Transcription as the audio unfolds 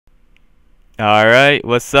Alright,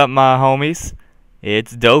 what's up, my homies?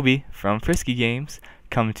 It's Dobie from Frisky Games,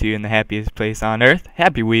 coming to you in the happiest place on earth,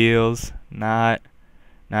 Happy Wheels, not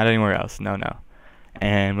anywhere else, no.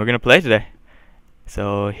 And we're gonna play today,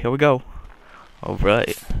 so here we go.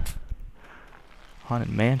 Alright,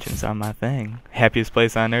 haunted mansions are my thing. Happiest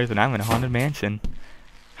place on earth, and I'm in a haunted mansion.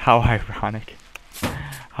 How ironic.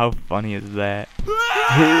 How funny is that?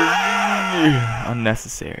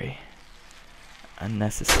 Unnecessary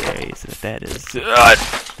is what that is.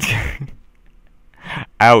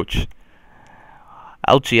 Ouch.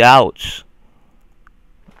 Ouchie ouch.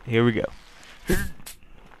 Here we go.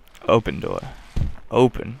 Open door.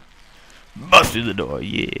 Open. Bust through the door,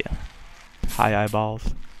 yeah. High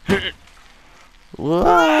eyeballs.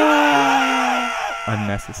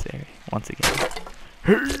 Unnecessary. Once again.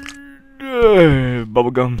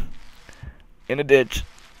 Bubblegum. In a ditch.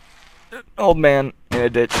 Old man in a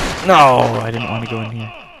ditch. No, I didn't want to go in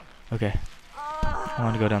here. Okay. I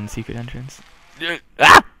want to go down the secret entrance.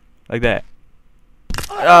 Ah! Like that.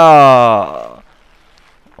 Ah!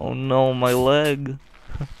 Oh no, my leg.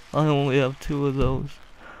 I only have 2 of those.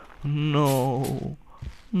 No.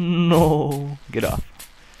 No. Get off.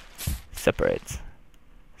 Separate.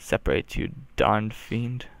 Separate, you darned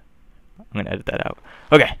fiend. I'm gonna edit that out.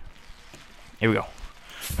 Okay. Here we go.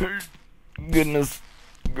 Goodness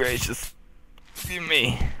gracious. Give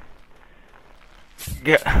me. What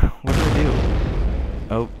do I do?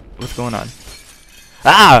 Oh, what's going on?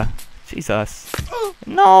 Ah! Jesus.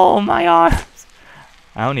 No, my arms.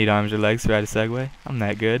 I don't need arms or legs to ride a Segway. I'm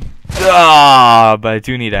that good. Ah, but I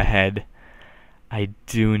do need a head. I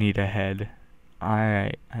do need a head.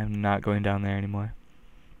 Alright, I'm not going down there anymore.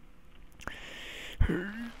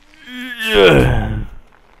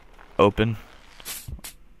 Open.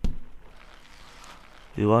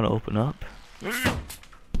 Do you want to open up?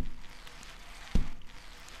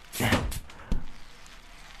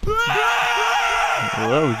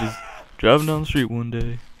 Well, I was just driving down the street one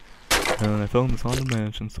day, and I found this haunted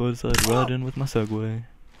mansion, so I decided to ride in with my Segway.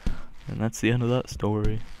 And that's the end of that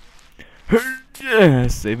story. Yeah,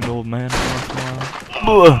 saving an old man once in a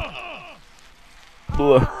while.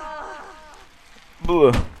 Blah.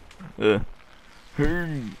 Blah. Blah.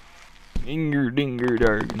 Dinger dinger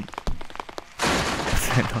dargen.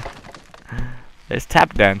 There's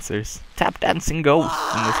tap dancers. Tap dancing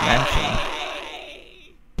ghosts in this mansion.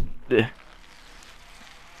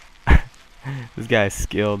 This guy is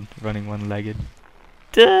skilled running one-legged.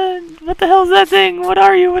 What the hell is that thing? What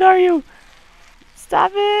are you? What are you?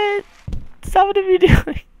 Stop it! Stop it if you're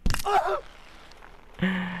doing.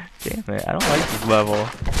 Damn it, I don't like this level.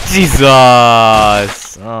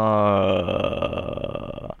 Jesus!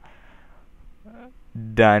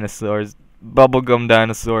 Dinosaurs. Bubblegum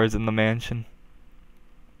dinosaurs in the mansion.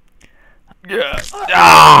 Yeah.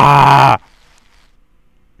 Ah!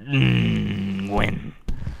 Win.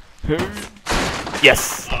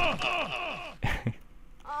 Yes!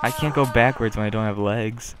 I can't go backwards when I don't have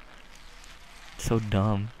legs. It's so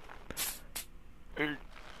dumb.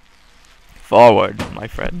 Forward, my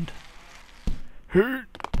friend.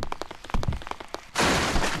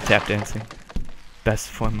 Tap dancing. Best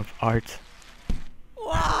form of art.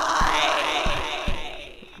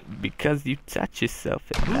 Because you touch yourself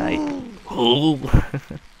at night. Oh,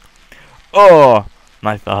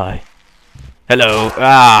 my thigh. Hello.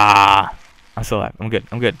 Ah, I'm still alive. I'm good.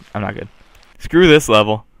 I'm good. I'm not good. Screw this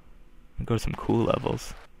level. I'll go to some cool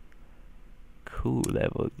levels. Cool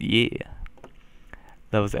levels, yeah.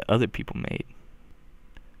 Levels that other people made.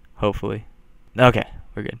 Hopefully. Okay,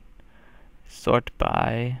 we're good. Sort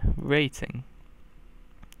by rating.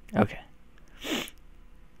 Okay.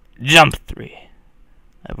 Jump 3.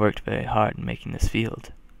 I've worked very hard in making this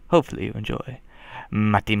field. Hopefully you enjoy.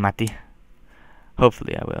 Mati.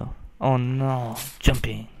 Hopefully I will. Oh no,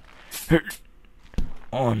 jumping.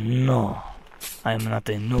 Oh no, I am not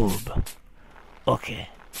a noob. Okay.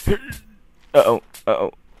 Uh-oh.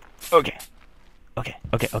 Okay.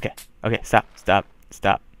 Stop.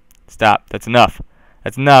 That's enough.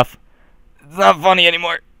 It's not funny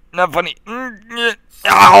anymore. Not funny.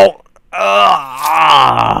 Ow!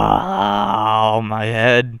 Oh, my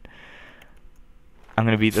head. I'm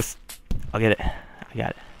gonna beat this. I'll get it. I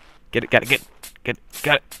got it. Got it.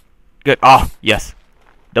 Good. Oh, yes.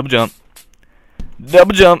 Double jump.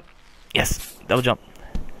 Yes. Double jump.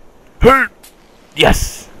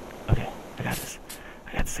 Yes. Okay. I got this.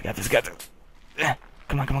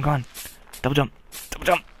 Come on. Double jump.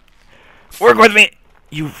 Work with me.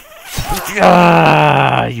 You suck.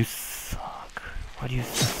 Why do you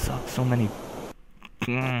suck so many?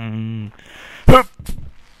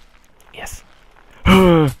 Yes.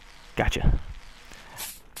 Gotcha.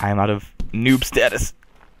 I am out of Noob status.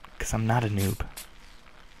 Because I'm not a noob.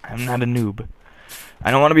 I'm not a noob.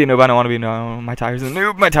 I don't want to be a noob. I don't want to be a noob. My tire's a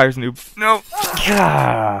noob. My tire's a noob. No.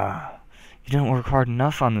 Gah. You didn't work hard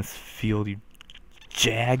enough on this field, you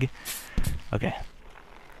jag. Okay.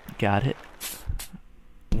 Got it.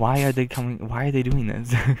 Why are they coming? Why are they doing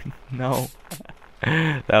this? No.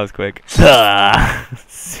 That was quick.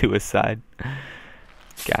 Suicide.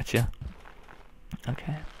 Gotcha.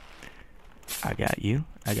 Okay. I got you.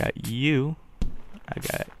 I got you. I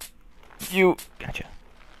got you. Gotcha.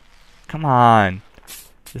 Come on.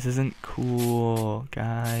 This isn't cool,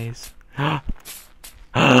 guys.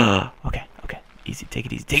 Okay. Easy. Take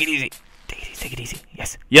it easy. Take it easy. Take it easy. Take it easy.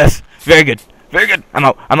 Yes. Yes. Very good. Very good. I'm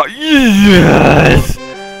out. I'm out. Yes.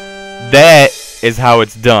 That is how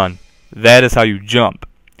it's done. That is how you jump.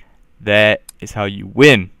 That is how you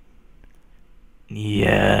win.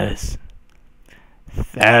 Yes.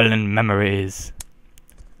 Failing memories.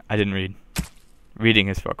 I didn't read. Reading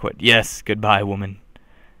is for quit. Yes. Goodbye, woman.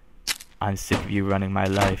 I'm sick of you running my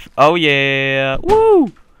life. Oh yeah.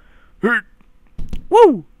 Woo.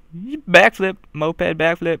 Woo. Backflip. Moped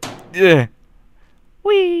backflip. Yeah.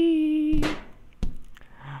 Wee.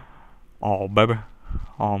 Oh, baby.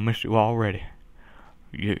 Oh, I miss you already.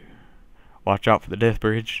 Yeah. Watch out for the death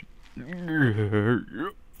bridge.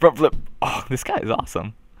 Front flip. Oh, this guy is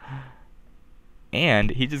awesome.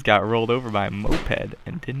 And he just got rolled over by a moped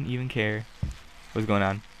and didn't even care. What's going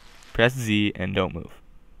on? Press Z and don't move.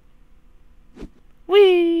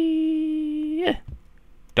 Whee!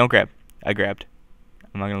 Don't grab. I grabbed.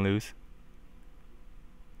 Am I gonna lose?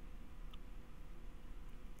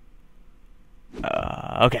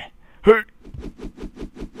 Okay.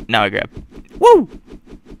 Now I grab. Woo!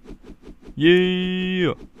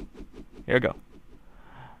 Yeah! Here we go.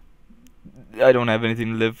 I don't have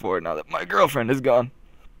anything to live for now that my girlfriend is gone.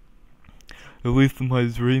 At least my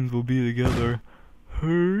dreams will be together.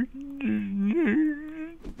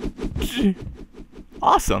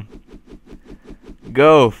 Awesome.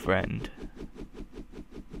 Go, friend.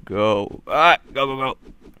 Go. Ah, go.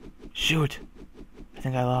 Shoot. I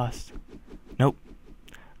think I lost. Nope.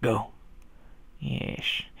 Go.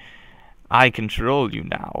 Yes. I control you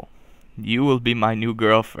now. You will be my new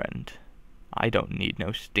girlfriend. I don't need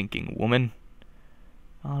no stinking woman.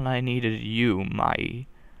 All I need is you, my...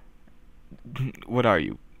 What are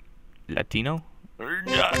you? Latino?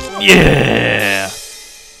 Yeah!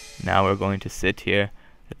 Now we're going to sit here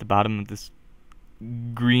at the bottom of this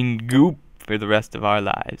green goop for the rest of our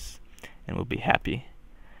lives. And we'll be happy.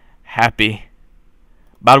 Happy.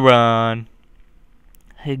 Battle run!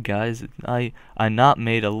 Hey guys, I not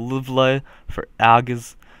made a live for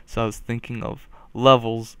Agas, so I was thinking of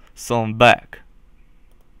levels, so I'm back.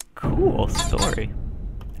 Cool story.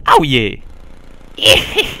 Oh yeah!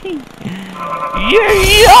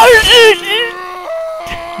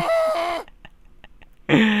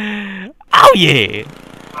 Oh yeah!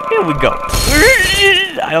 Here we go.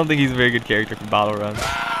 I don't think he's a very good character for battle runs.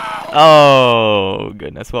 Oh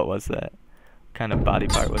goodness, what was that? What kind of body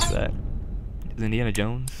part was that? Is Indiana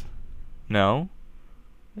Jones? No?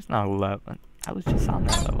 It's not a level. I was just on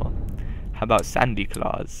that level. How about Sandy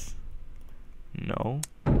Claus? No.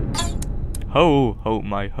 Ho,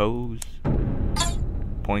 my hose.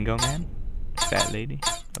 Poingo Man? Fat lady?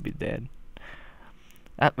 I'll be dead.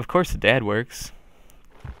 Of course the dad works.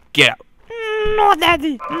 Get out. No,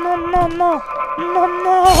 daddy. No.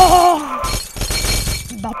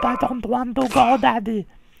 But I don't want to go, daddy.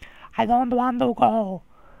 I don't want to go.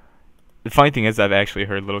 The funny thing is I've actually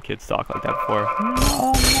heard little kids talk like that before.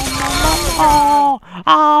 No.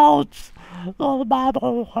 Ouch. The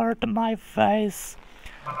battle hurt my face.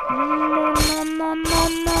 No.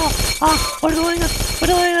 Ah, we're doing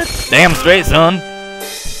it. Damn straight, son.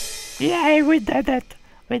 Yay, we did it.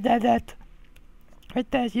 With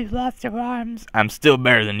that, you lost your arms. I'm still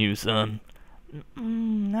better than you, son.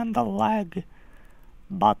 And the leg.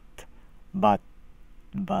 But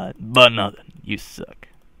nothing. You suck.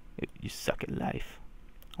 You suck at life.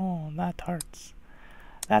 Oh, that hurts.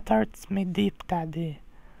 That hurts me deep, daddy.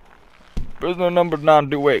 Prisoner number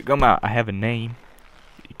 928, come out. I have a name.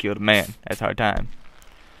 You killed a man. That's hard time.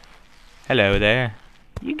 Hello there.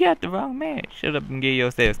 You got the wrong man. Shut up and get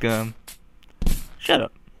yourself, scum. Shut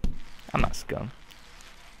up. I'm not scum.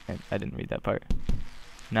 I didn't read that part.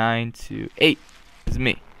 928 is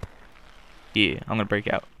me. Yeah, I'm gonna break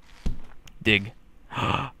out. Dig.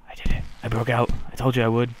 I did it. I broke out. I told you I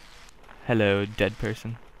would. Hello, dead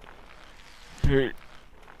person.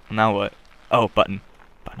 Now what? Oh, button.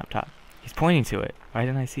 Button up top. He's pointing to it. Why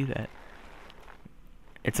didn't I see that?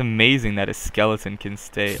 It's amazing that a skeleton can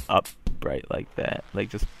stay upright like that. Like,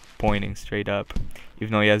 just pointing straight up,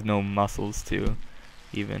 even though he has no muscles to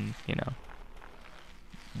even, you know,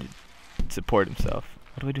 support himself.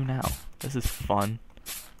 What do I do now? This is fun.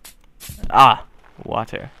 Ah,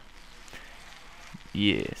 water.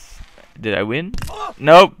 Yes. Did I win?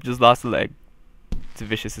 Nope, just lost a leg. It's a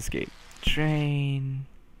vicious escape. Train.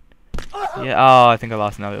 Yeah, oh, I think I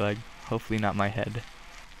lost another leg. Hopefully not my head.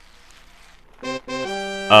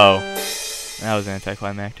 Oh, that was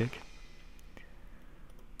anticlimactic.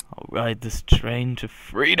 I'll ride this train to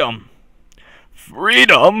freedom.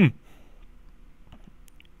 Freedom?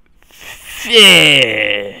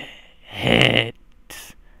 Fit.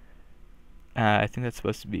 I think that's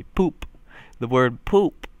supposed to be poop. The word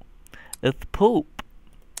poop. It's poop.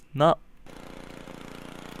 No.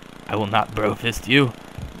 I will not bro fist you.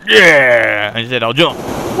 Yeah! I said I'll jump.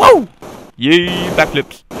 Whoa! Yay!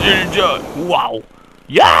 Backflips. Wow!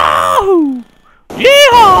 Yahoo!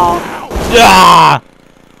 Yeehaw! Ah!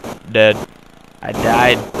 Dead. I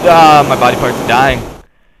died. Ah! My body parts are dying.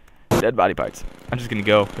 Dead body parts. I'm just gonna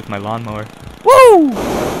go with my lawnmower. Woo!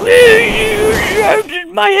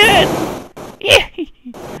 My head! Yeah!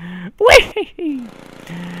 Wee!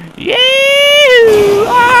 Yeah!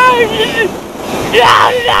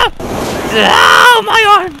 Oh, my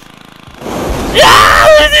arms!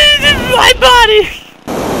 My body!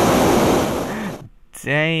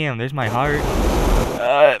 Damn, there's my heart.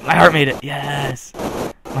 My heart made it. Yes.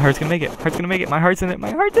 My heart's gonna make it. Heart's gonna make it. My heart's in it.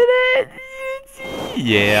 My heart's in it.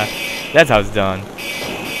 Yeah. That's how it's done.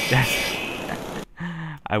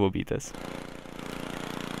 I will beat this.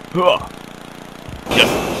 Yes.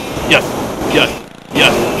 Yes. Yes.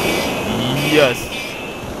 Yes. Yes.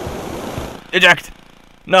 Eject.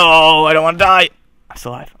 No, I don't want to die. I'm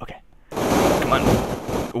still alive. Okay. Come on.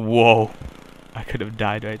 Whoa. I could have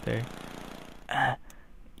died right there.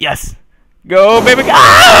 Yes. Go, baby.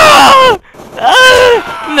 Ah!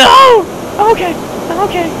 No. I'm okay. I'm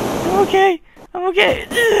okay. I'm okay. I'm okay.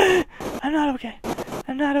 I'm not okay.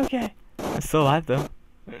 I'm not okay. I'm still alive, though.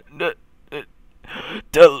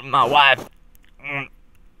 Tell my wife.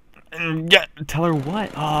 Yeah, tell her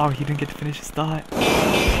what? Oh, he didn't get to finish his thought.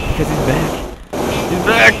 Because he's back. He's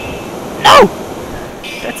back! No!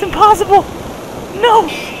 That's impossible! No!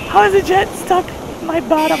 How is the jet stuck in my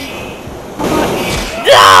bottom?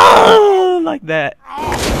 No! Like that.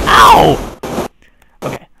 Ow!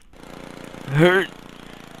 Okay. Hurt.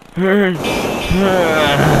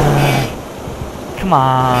 Come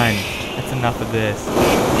on. That's enough of this.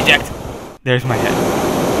 Eject! There's my head.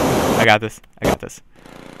 I got this. I got this.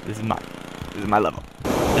 This is mine. This is my level.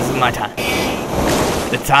 This is my time.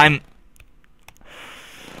 The time.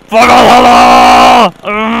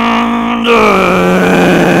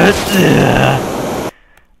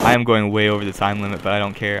 I am going way over the time limit, but I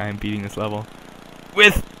don't care. I am beating this level.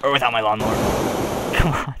 With or without my lawnmower.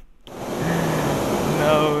 Come on.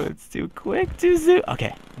 No, it's too quick, too soon.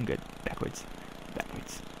 Okay, I'm good. Backwards.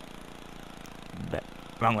 Backwards.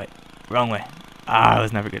 Wrong way. Wrong way. Ah, I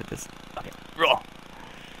was never good at this. Okay, roll.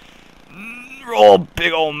 Roll,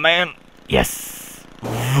 big old man. Yes.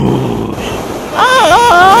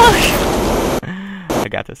 Ah! I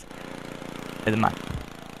got this. It's mine.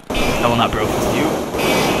 I will not bro fist you.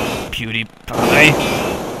 PewDiePie.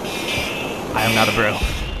 I am not a bro.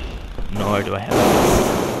 Nor do I have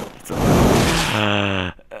this.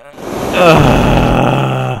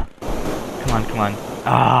 Come on, come on.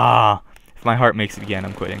 Ah! If my heart makes it again,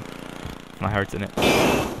 I'm quitting. If my heart's in it.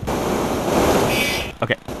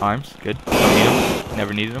 Okay, arms, good. Don't need them.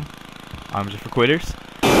 Never needed them. Arms are for quitters.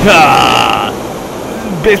 Ah!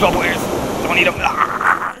 Baseball players. Don't need them.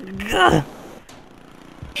 Ah!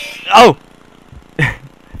 Oh!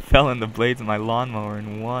 Fell in the blades of my lawnmower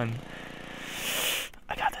and won.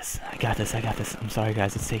 I got this. I got this. I got this. I'm sorry,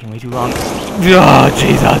 guys. It's taking way too long. Oh,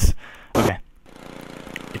 Jesus. Okay.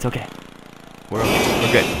 It's okay. We're okay.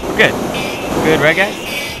 We're good. We're good. We're good, right, guys?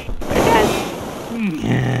 Right, guys?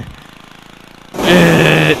 Yeah.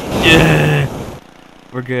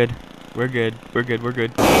 We're good. We're good. We're good. We're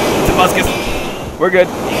good. It's a muscus. We're good.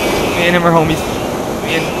 Me and him are homies.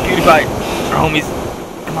 Me and PewDiePie are homies.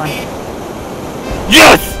 Come on.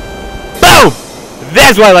 Yes! Boom!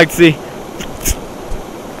 That's what I like to see.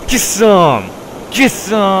 Get some. Get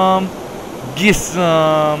some. Get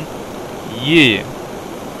some. Yeah.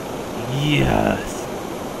 Yes.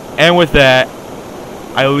 And with that,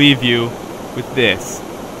 I leave you with this.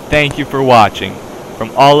 Thank you for watching.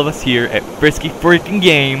 From all of us here at Frisky Freaking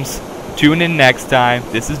Games, tune in next time.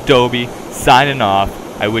 This is Dobie signing off.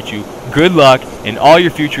 I wish you good luck in all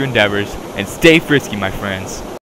your future endeavors, and stay frisky, my friends.